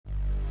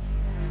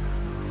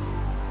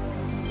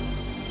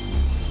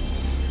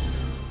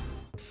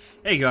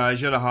Hey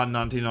guys, you're the Hard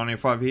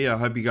 1995 here. I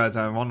hope you guys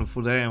have a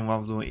wonderful day and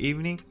wonderful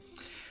evening.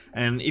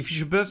 And if it's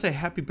your birthday,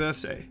 happy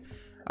birthday.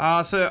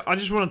 So I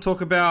just want to talk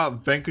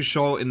about Vanquish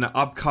Soul in the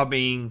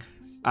upcoming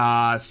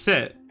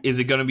set. Is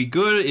it going to be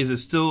good? Is it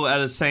still at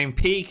the same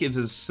peak? Is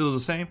it still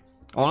the same?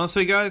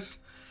 Honestly guys,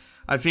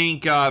 I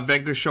think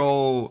Vanquish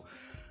Soul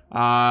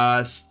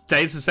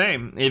stays the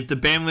same. If the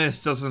ban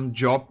list doesn't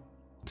drop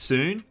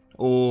soon,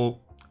 or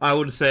I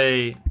would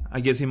say, I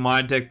guess in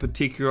my deck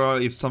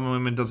particular, if Summon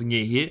Women doesn't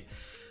get hit,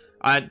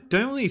 I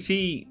don't really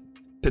see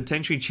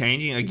potentially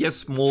changing. I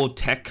guess more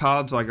tech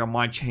cards, like I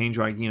might change,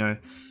 like, you know,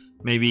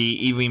 maybe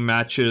evening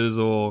matches,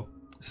 or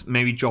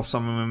maybe drop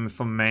some of them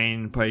from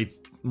main, play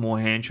more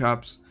hand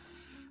traps.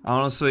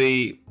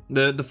 Honestly,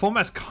 the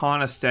format's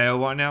kind of stale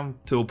right now,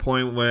 to a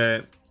point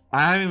where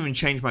I haven't even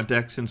changed my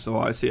deck since the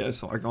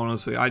ICS. Like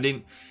honestly,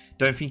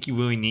 don't think you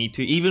really need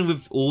to, even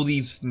with all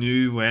these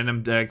new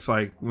random decks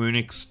like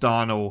Runic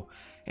Stun or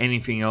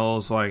anything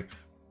else. Like,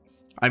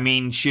 I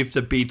mean,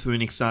 Shifter beats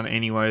Runic Stun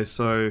anyway,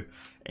 so,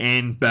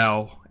 and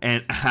Bell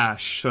and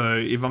Ash. So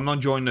if I'm not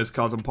joining those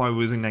cards, I'm probably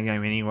losing that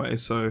game anyway.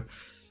 So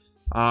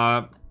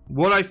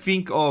what I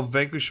think of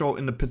Vanquish Soul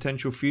in the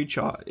potential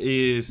future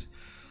is,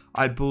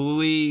 I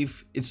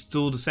believe it's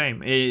still the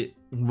same. It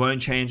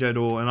won't change at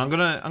all, and I'm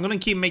gonna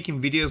keep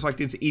making videos like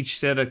this each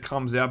set that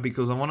comes out,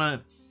 because I want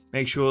to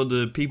make sure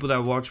the people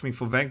that watch me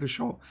for Vanquish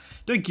Soul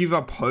don't give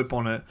up hope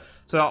on it.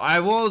 So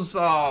I was,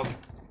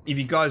 if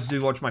you guys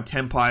do watch my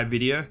Tenpai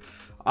video,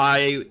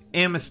 I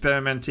am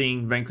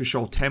experimenting Vanquish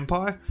Soul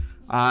Tenpai.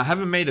 I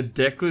haven't made a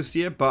deck list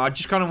yet, but I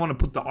just kind of want to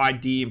put the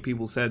idea in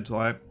people's heads,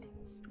 right?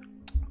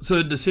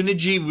 So the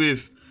synergy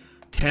with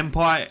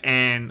Tenpai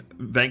and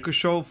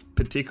Vanquish Soul in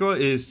particular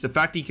is the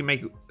fact that you can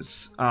make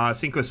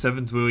Synchro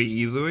 7s really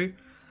easily.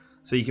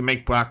 So you can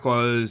make Black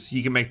Rose,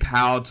 you can make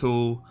Power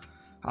Tool.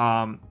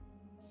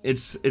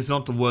 It's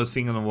not the worst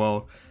thing in the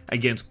world.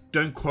 Again,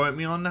 don't quote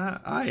me on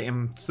that. I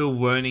am still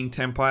learning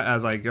Tenpai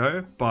as I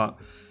go, but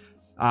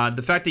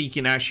the fact that you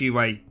can actually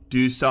like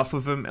do stuff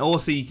with them.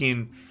 Also, you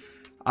can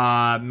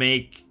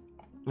make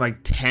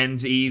like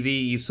 10s easy.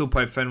 You still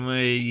play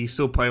Fenway. You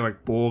still play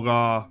like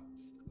Borga.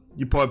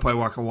 You probably play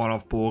like a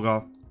one-off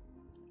Borga.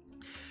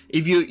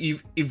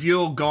 If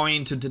you're going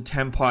into the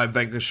Tenpai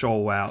Vanquish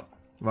Soul route,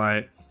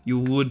 right, you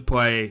would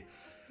play.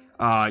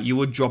 You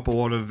would drop a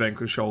lot of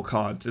Vanquish Soul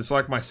cards. It's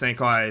like my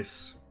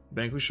Senkai's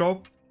Vanquish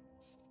Soul,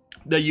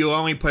 that you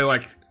only play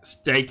like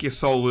Stake Your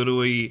Soul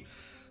literally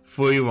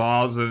 3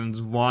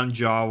 Razens, 1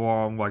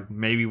 Jarwon, like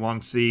maybe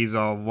 1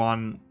 Caesar,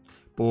 1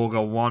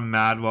 Borga, 1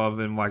 Mad Love,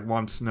 and like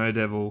 1 Snow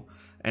Devil,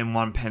 and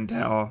 1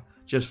 Pentower,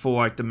 just for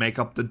like to make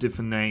up the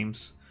different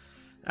names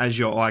as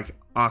your like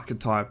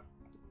archetype.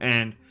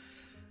 And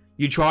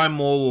you try and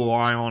more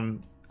rely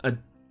on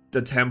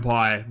the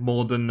Tenpai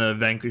more than the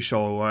Vanquish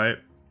Soul, right?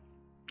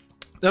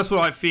 That's what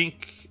I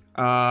think.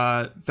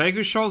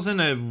 Vanquish Soul's in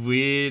a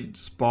weird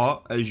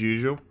spot as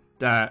usual,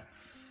 that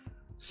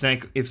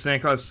if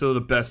Senkai is still the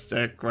best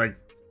deck, like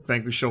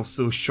Vanquish Soul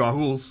still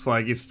struggles.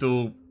 Like it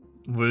still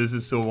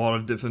loses to a lot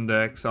of different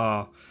decks.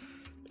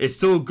 It's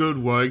still a good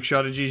work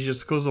strategy,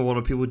 just because a lot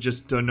of people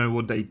just don't know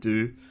what they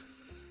do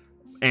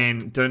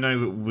and don't know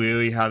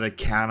really how to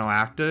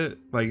counteract it.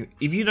 Like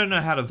if you don't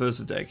know how to verse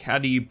a deck, how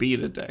do you beat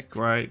a deck,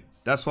 right?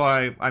 That's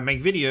why I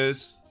make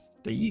videos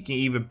that you can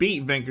either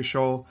beat Vanquish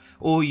Soul,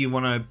 or you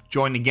want to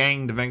join the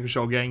gang, the Vanquish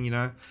Soul gang, you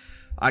know.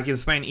 I can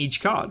explain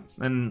each card,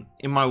 and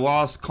in my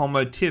last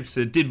combo tips,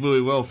 it did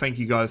really well. Thank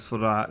you guys for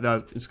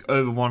that. It's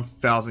over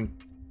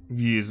 1,000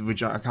 views,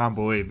 which I can't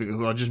believe,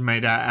 because I just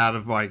made that out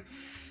of like,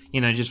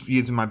 you know, just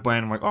using my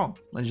brain. I'm like, oh,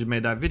 I just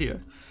made that video.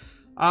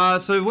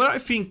 So what I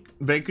think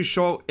Vanquish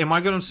Soul, am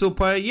I gonna still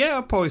play it? Yeah,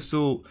 I'll probably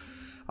still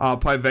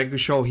play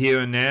Vanquish Soul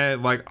here and there.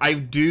 Like I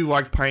do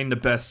like playing the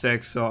best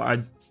decks, so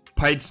I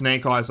played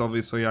Snake Eyes,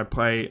 obviously. I'm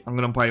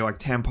gonna play like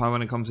Tenpai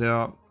when it comes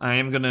out. I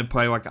am gonna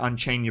play like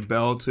Unchain Your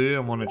Bell too. I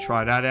want to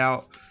try that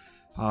out.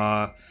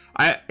 I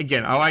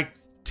like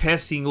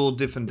testing all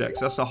different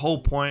decks. That's the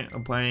whole point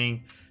of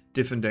playing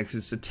different decks,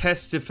 is to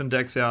test different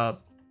decks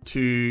out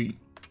to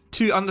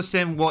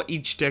understand what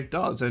each deck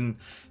does, and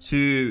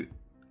to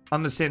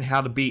understand how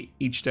to beat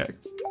each deck.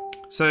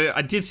 So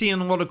I did see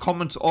in a lot of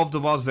comments of the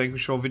last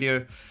Vanquish Soul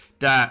video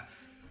that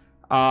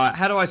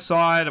how do I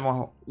side, and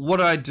what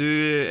do I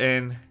do,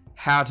 and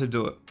how to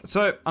do it.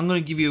 So I'm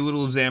going to give you a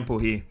little example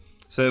here.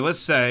 So let's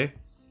say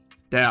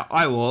that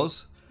I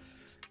was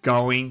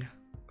going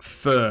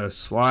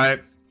first,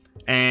 right?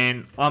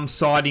 And I'm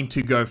siding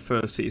to go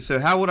first here. So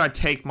how would I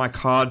take my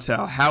cards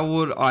out? How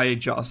would I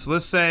adjust?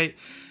 Let's say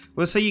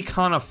you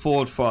can't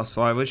afford fast,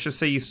 right? Let's just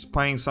say you're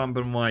playing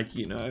something like,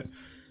 you know,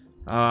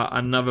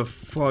 another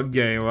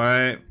Floodgate,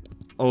 right?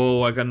 Or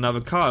like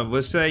another card.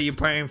 Let's say you're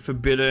playing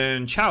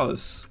Forbidden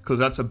Chalice, because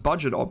that's a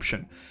budget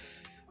option.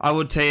 I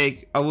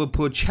would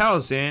put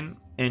Chalice in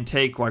and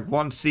take like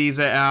 1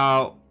 Caesar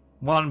out,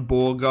 1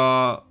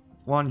 Borga,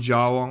 1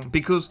 Jarwon,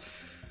 because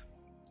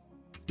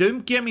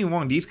don't get me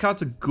wrong, these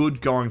cards are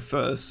good going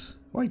first.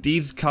 Like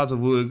these cards are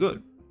really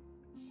good.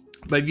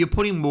 But if you're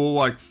putting more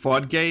like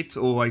floodgates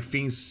or like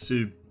things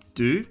to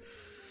do,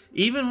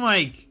 even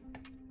like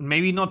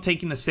maybe not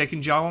taking the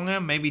second Jarlong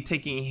out, maybe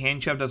taking a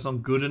hand trap that's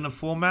not good in the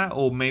format,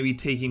 or maybe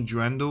taking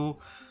Drendel,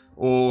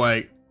 or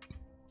like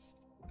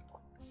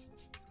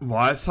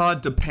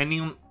Wisehard,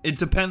 depending on it.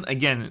 Depends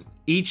again.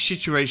 Each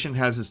situation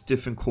has its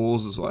different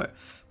causes, right?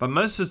 But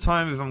most of the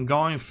time, if I'm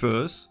going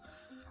first,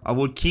 I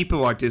would keep it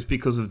like this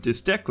because of this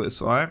deck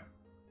list, right?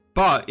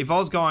 But if I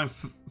was going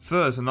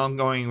first and I'm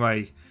going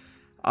like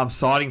I'm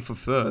siding for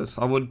first,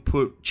 I would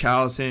put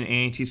Chalice in,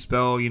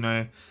 anti-spell, you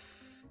know,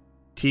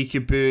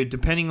 Tikaboo,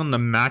 depending on the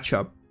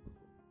matchup.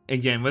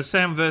 Again, let's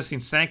say I'm versing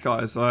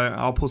Sankai's, right?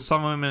 I'll put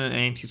some of them in an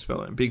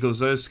anti-spell in because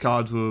those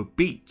cards will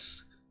beat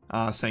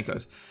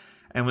Sankai's.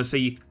 And let's say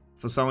you,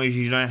 for some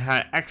reason you don't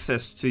have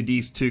access to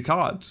these two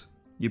cards.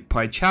 You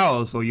play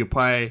Chalice, or you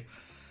play,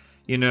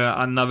 you know,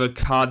 another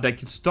card that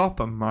can stop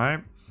them,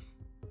 right?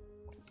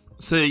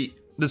 So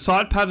the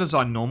side patterns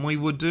I normally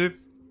would do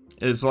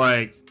is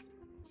like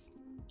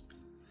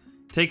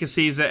take a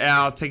Caesar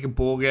out, take a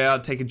Borg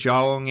out, take a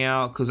Jarlong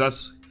out, because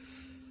that's,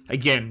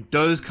 again,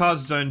 those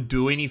cards don't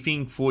do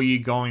anything for you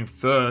going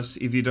first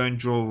if you don't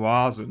draw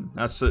Razen.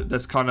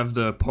 That's kind of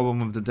the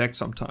problem of the deck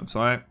sometimes,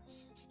 right?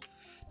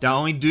 They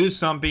only do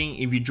something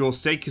if you draw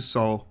Vanquish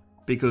Soul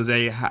because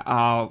they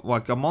are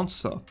like a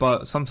monster,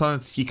 but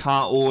sometimes you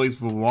can't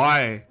always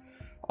rely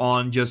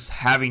on just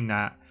having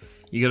that.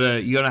 You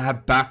gotta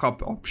have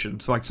backup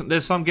options. Like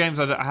there's some games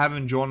that I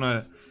haven't drawn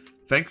a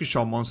Vanquish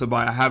Soul monster,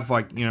 but I have,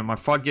 like, you know, my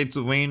Floodgates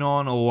to lean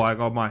on, or I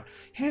got my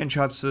hand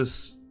traps to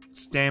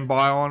stand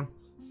by on.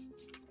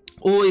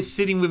 Always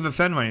sitting with a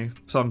Fenway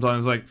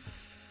sometimes. Like,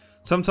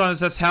 sometimes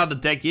that's how the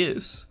deck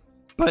is.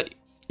 But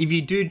if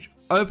you do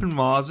open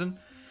Razen,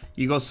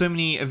 you got so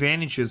many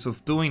advantages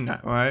of doing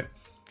that, right?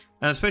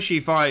 And especially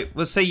if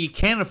let's say you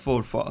can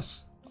afford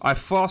Frost. I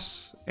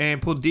Frost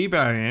and put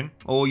D-Barrier in,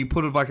 or you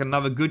put like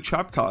another good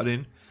trap card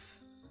in.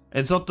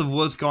 It's not the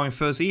worst going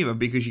first either,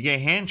 because you get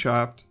hand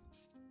trapped.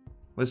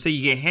 Let's say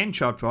you get hand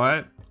trapped,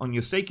 right, on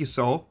your Vanquish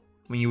Soul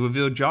when you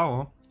reveal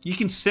Jarlong. You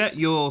can set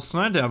your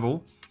Snow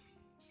Devil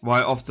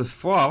right off the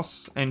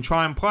Frost and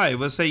try and play.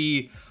 Let's say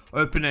you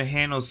open a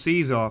hand of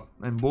Caesar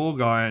and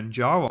Borgai and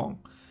Jarlong.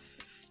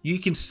 You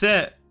can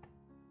set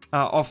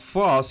off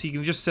Frost, you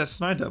can just set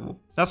Snow Devil.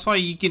 That's why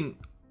you can,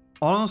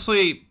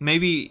 honestly,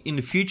 maybe in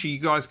the future you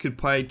guys could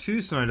play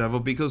 2 Snow Devil,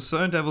 because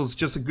Snow Devil is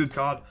just a good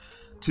card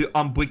to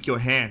unbrick your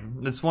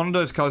hand. It's one of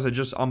those cards that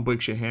just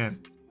unbricks your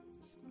hand.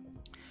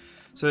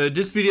 So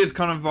this video is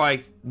kind of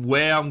like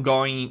where I'm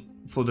going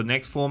for the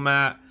next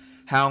format,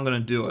 how I'm going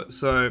to do it.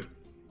 So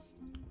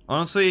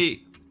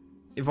honestly,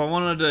 if I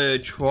wanted to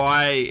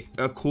try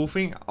a cool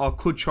thing, I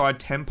could try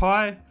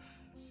Tempai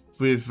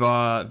with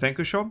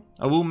Vanquish Soul.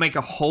 I will make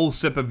a whole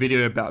separate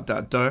video about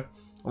that though.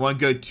 I won't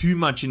go too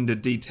much into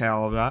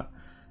detail of that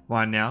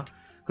right now,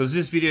 because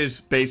this video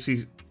is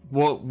basically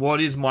what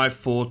is my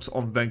thoughts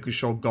on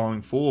Vanquish Soul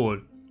going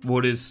forward.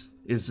 What is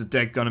the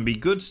deck going to be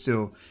good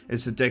still?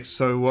 Is the deck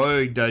so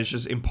low that it's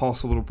just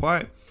impossible to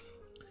play?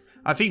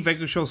 I think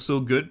Vanquish Soul is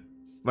still good.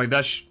 Like,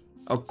 that's,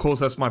 of course,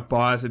 that's my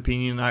biased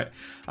opinion.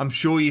 I'm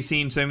sure you've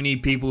seen so many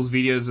people's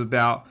videos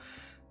about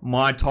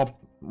my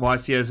top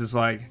YCS is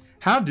like,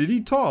 how did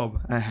he top?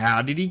 And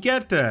how did he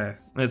get there?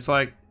 And it's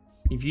like,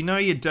 if you know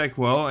your deck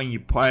well and you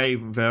play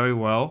very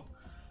well,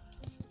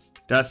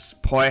 that's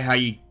probably how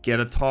you get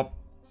a top,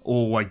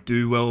 or like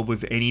do well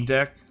with any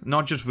deck.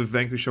 Not just with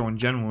Vanquish Soul in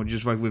general,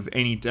 just like with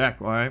any deck,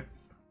 right?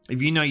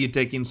 If you know your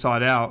deck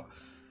inside out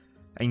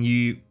and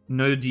you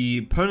know the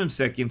opponent's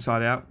deck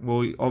inside out,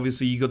 well,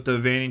 obviously you got the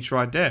advantage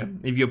right there.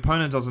 If your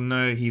opponent doesn't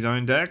know his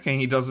own deck and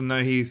he doesn't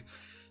know his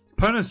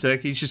opponent's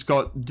deck, he's just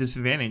got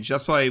disadvantage.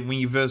 That's why when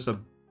you verse a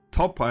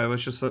top player,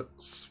 let's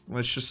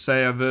just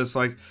say I verse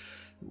like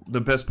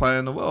the best player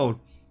in the world,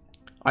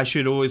 I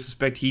should always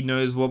suspect he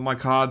knows what my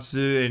cards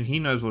do and he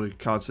knows what the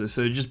cards do.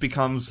 So it just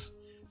becomes,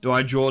 do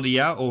I draw the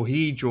out or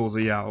he draws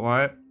the out,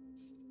 right?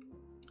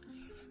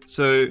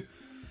 So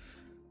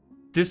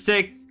this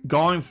deck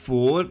going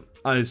forward,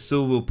 I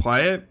still will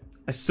play it.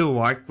 I still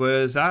like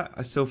where it's at.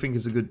 I still think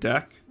it's a good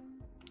deck.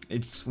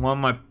 It's one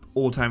of my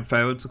all-time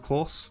favorites, of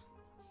course.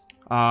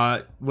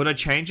 Would I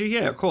change it?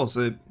 Yeah, of course.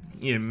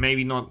 Yeah,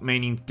 maybe not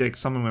maining deck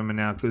Summon Women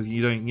now, because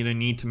you don't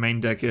need to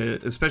main deck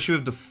it, especially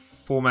with the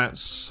format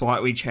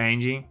slightly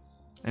changing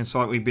and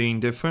slightly being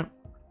different.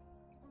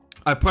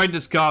 I played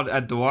this card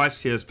at the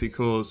YCS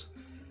because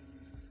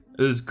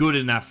it was good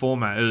in that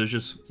format. It was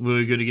just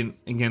really good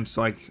against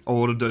like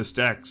all of those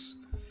decks.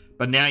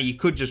 But now you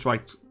could just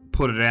like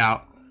put it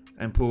out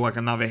and put like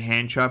another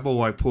hand trap, or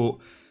like put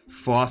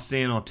Frost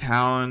in or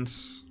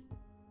Talents.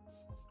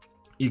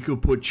 You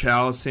could put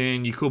Chalice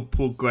in. You could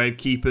put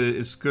Gravekeeper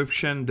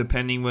Inscription,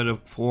 depending where the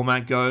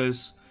format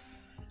goes.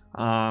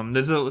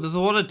 There's a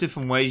lot of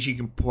different ways you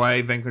can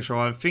play Vanquish Soul.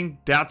 I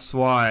think that's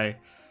why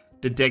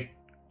the deck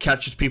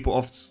catches people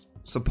off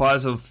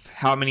surprise of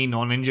how many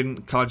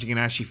non-engine cards you can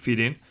actually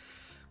fit in.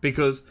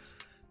 Because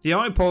the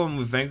only problem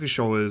with Vanquish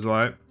Soul is,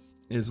 right,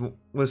 is,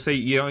 let's say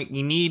you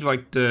need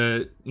like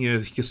the,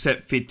 your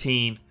set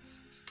 15,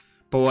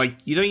 but like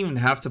you don't even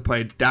have to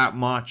play that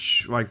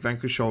much like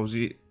Vanquish Souls.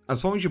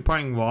 as long as you're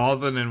playing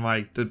rather than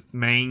like the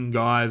main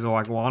guys or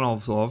like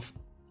one-offs of,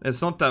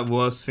 it's not that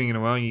worst thing in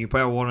the world. You can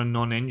play a lot of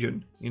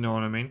non-engine, you know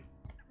what I mean?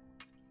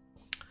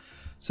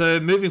 So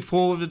moving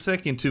forward with the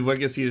deck into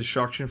Legacy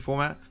Destruction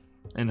format,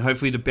 and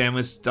hopefully the ban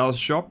list does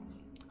drop.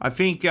 I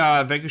think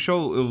Vanquish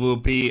Soul, it will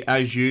be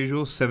as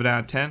usual 7 out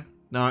of 10.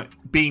 Now,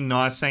 being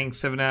nice saying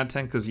 7 out of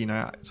 10 because, you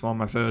know, it's one of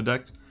my favorite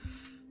decks.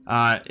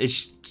 It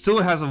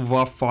still has a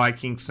rough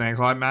Viking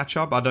Snakeye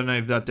matchup. I don't know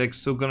if that deck's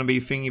still going to be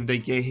a thing if they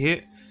get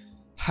hit.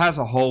 Has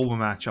a horrible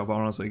matchup,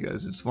 honestly,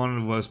 guys. It's one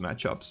of the worst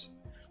matchups.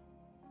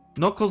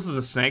 Not because of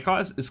the Snake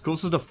Eyes, it's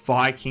because of the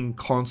Viking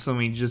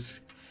constantly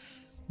just...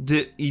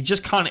 You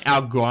just can't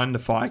outgrind the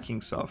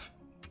Viking stuff.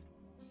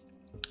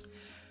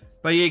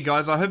 But yeah,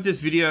 guys, I hope this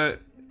video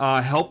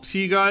helps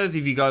you guys.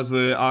 If you guys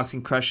were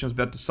asking questions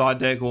about the side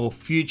deck or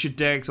future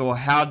decks, or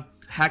how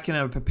can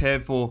I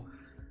prepare for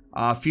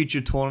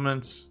future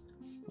tournaments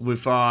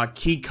with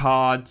key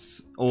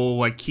cards or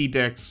like key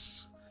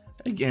decks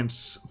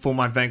for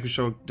my Vanquish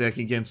Soul deck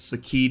against the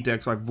key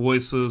decks like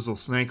Voices or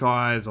Snake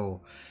Eyes or,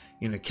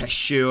 you know,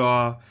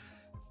 Kashira,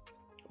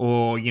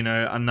 or, you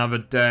know, another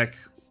deck,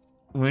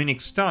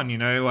 Runic Stun, you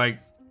know, like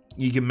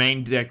you can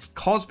main deck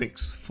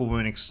Cosmics for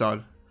Runic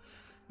Stun.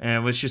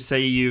 And let's just say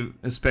you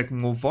expect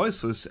more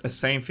Voices, the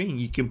same thing.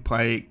 You can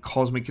play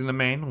Cosmic in the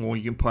main, or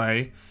you can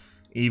play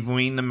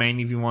Evilly in the main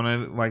if you want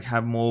to like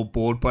have more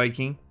board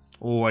breaking,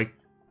 or like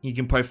you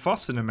can play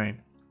Frost in the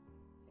main.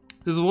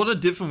 There's a lot of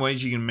different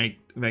ways you can make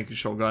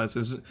Vanquish Soul, guys.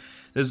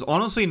 There's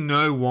honestly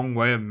no wrong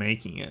way of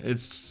making it.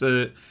 It's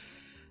the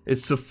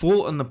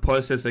thought and the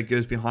process that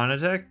goes behind a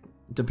deck,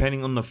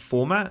 depending on the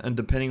format and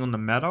depending on the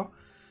meta.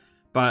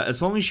 But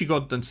as long as you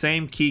got the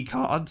same key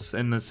cards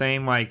and the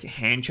same like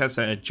hand traps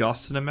that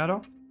adjust to the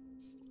meta,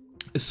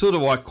 it's sort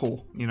of like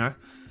cool, you know.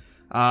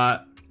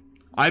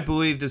 I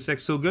believe this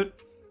deck's still good.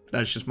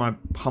 That's just my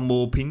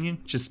humble opinion.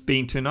 Just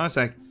being too nice,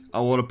 like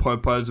a lot of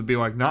pros would be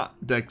like, nah,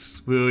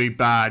 deck's really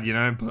bad, you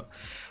know. But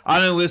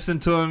I don't listen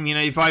to them. You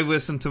know, if I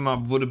listened to them, I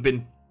would have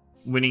been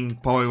winning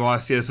probably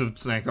YCS with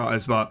Snake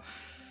Eyes. But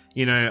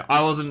you know,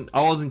 I wasn't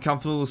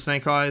comfortable with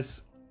Snake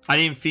Eyes. I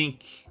didn't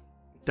think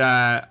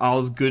that I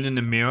was good in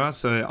the mirror,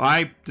 so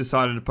I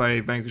decided to play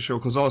Vanquish Soul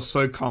because I was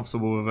so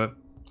comfortable with it.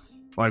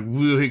 Like,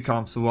 really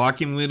comfortable. I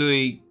can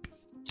literally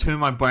turn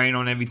my brain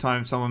on every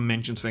time someone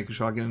mentions Vanquish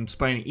Soul. I can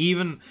explain it.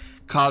 Even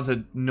cards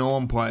that no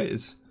one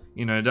plays.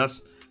 You know,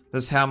 that's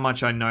how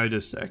much I know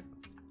this deck.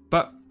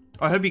 But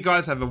I hope you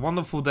guys have a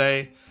wonderful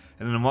day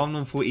and a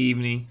wonderful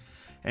evening.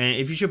 And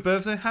if it's your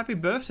birthday, happy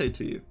birthday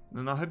to you.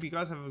 And I hope you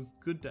guys have a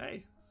good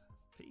day.